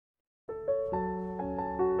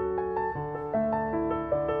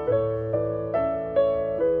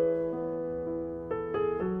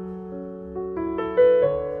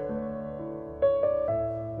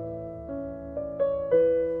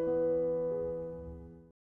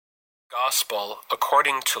Gospel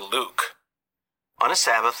according to Luke. On a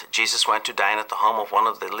Sabbath, Jesus went to dine at the home of one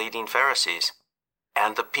of the leading Pharisees,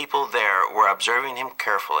 and the people there were observing him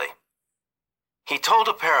carefully. He told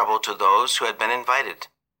a parable to those who had been invited,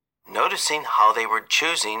 noticing how they were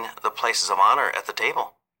choosing the places of honor at the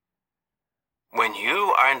table. When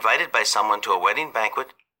you are invited by someone to a wedding banquet,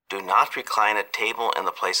 do not recline at table in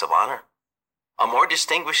the place of honor. A more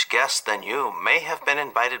distinguished guest than you may have been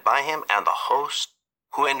invited by him, and the host,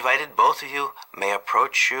 who invited both of you, may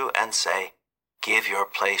approach you and say, "Give your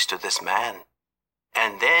place to this man."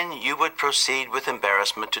 And then you would proceed with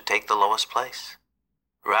embarrassment to take the lowest place.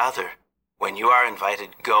 Rather, when you are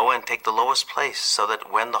invited, go and take the lowest place, so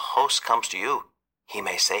that when the host comes to you, he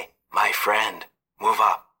may say, "My friend, move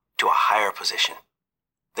up to a higher position."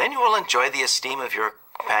 Then you will enjoy the esteem of your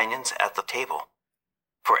companions at the table.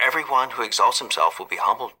 For everyone who exalts himself will be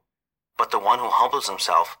humbled, but the one who humbles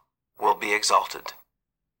himself will be exalted.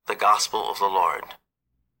 The Gospel of the Lord.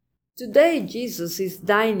 Today Jesus is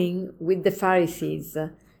dining with the Pharisees,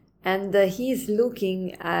 and he is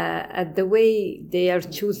looking at the way they are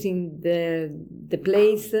choosing the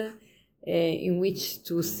place in which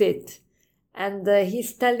to sit. And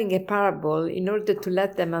he's telling a parable in order to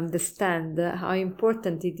let them understand how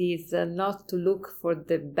important it is not to look for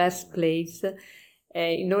the best place,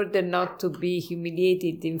 in order not to be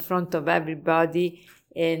humiliated in front of everybody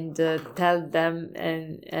and tell them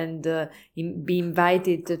and be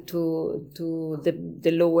invited to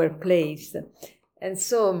the lower place. And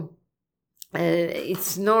so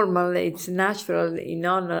it's normal, it's natural in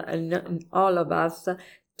all of us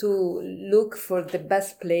to look for the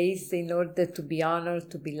best place in order to be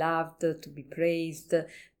honored, to be loved, to be praised,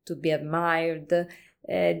 to be admired.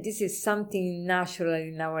 This is something natural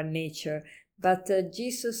in our nature. But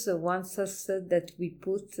Jesus wants us that we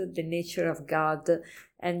put the nature of God,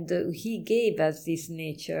 and he gave us this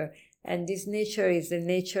nature. And this nature is the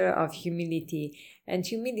nature of humility. And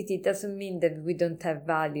humility doesn't mean that we don't have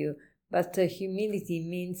value, but humility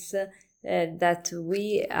means that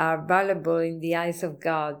we are valuable in the eyes of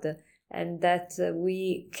God, and that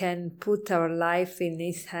we can put our life in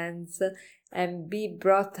his hands and be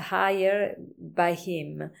brought higher by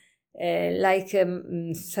him. Like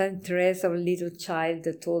Saint Teresa of Little Child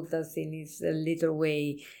told us in his little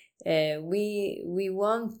way, we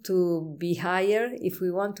want to be higher. If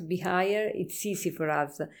we want to be higher, it's easy for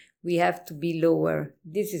us. We have to be lower.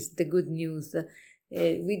 This is the good news.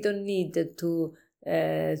 We don't need to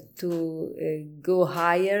go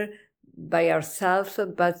higher by ourselves,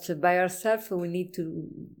 but by ourselves we need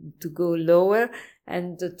to go lower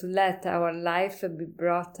and to let our life be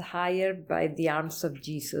brought higher by the arms of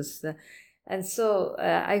Jesus. And so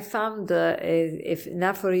I found an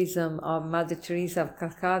aphorism of Mother Teresa of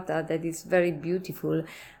Calcutta that is very beautiful,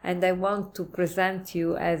 and I want to present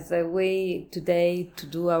you as a way today to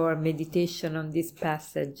do our meditation on this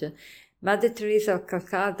passage. Mother Teresa of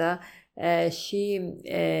Calcutta, she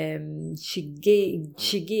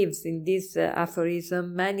gives in this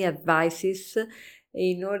aphorism many advices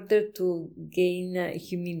in order to gain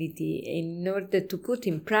humility, in order to put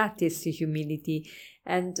in practice humility.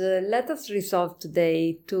 And let us resolve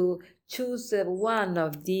today to choose one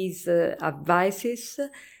of these advices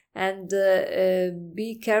and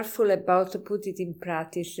be careful about to put it in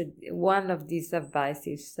practice, one of these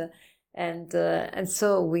advices. And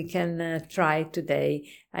so we can try today.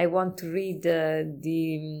 I want to read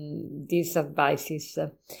these advices.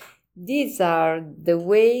 These are the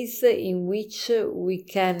ways in which we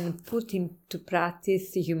can put into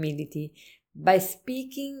practice humility: by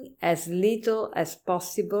speaking as little as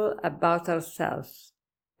possible about ourselves,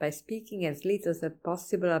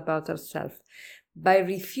 by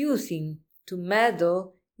refusing to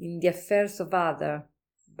meddle in the affairs of others,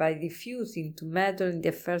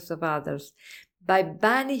 by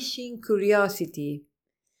banishing curiosity,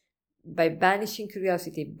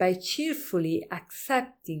 by cheerfully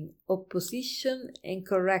accepting opposition and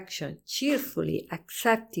correction,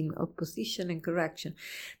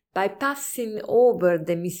 by passing over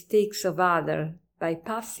the mistakes of others, by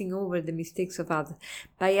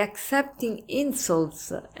accepting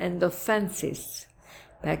insults and offenses,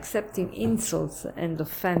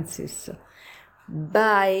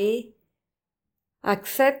 by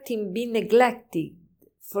accepting being neglected,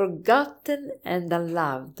 forgotten and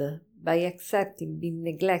unloved,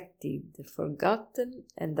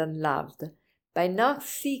 by not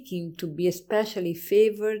seeking to be especially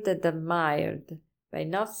favored and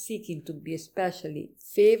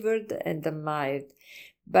admired,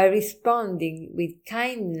 by responding with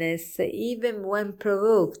kindness even when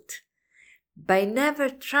provoked, by never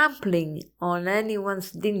trampling on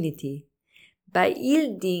anyone's dignity, by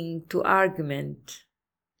yielding to argument,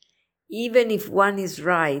 even if one is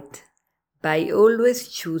right, by always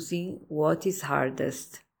choosing what is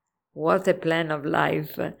hardest. What a plan of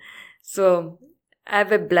life. So,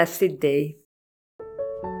 have a blessed day.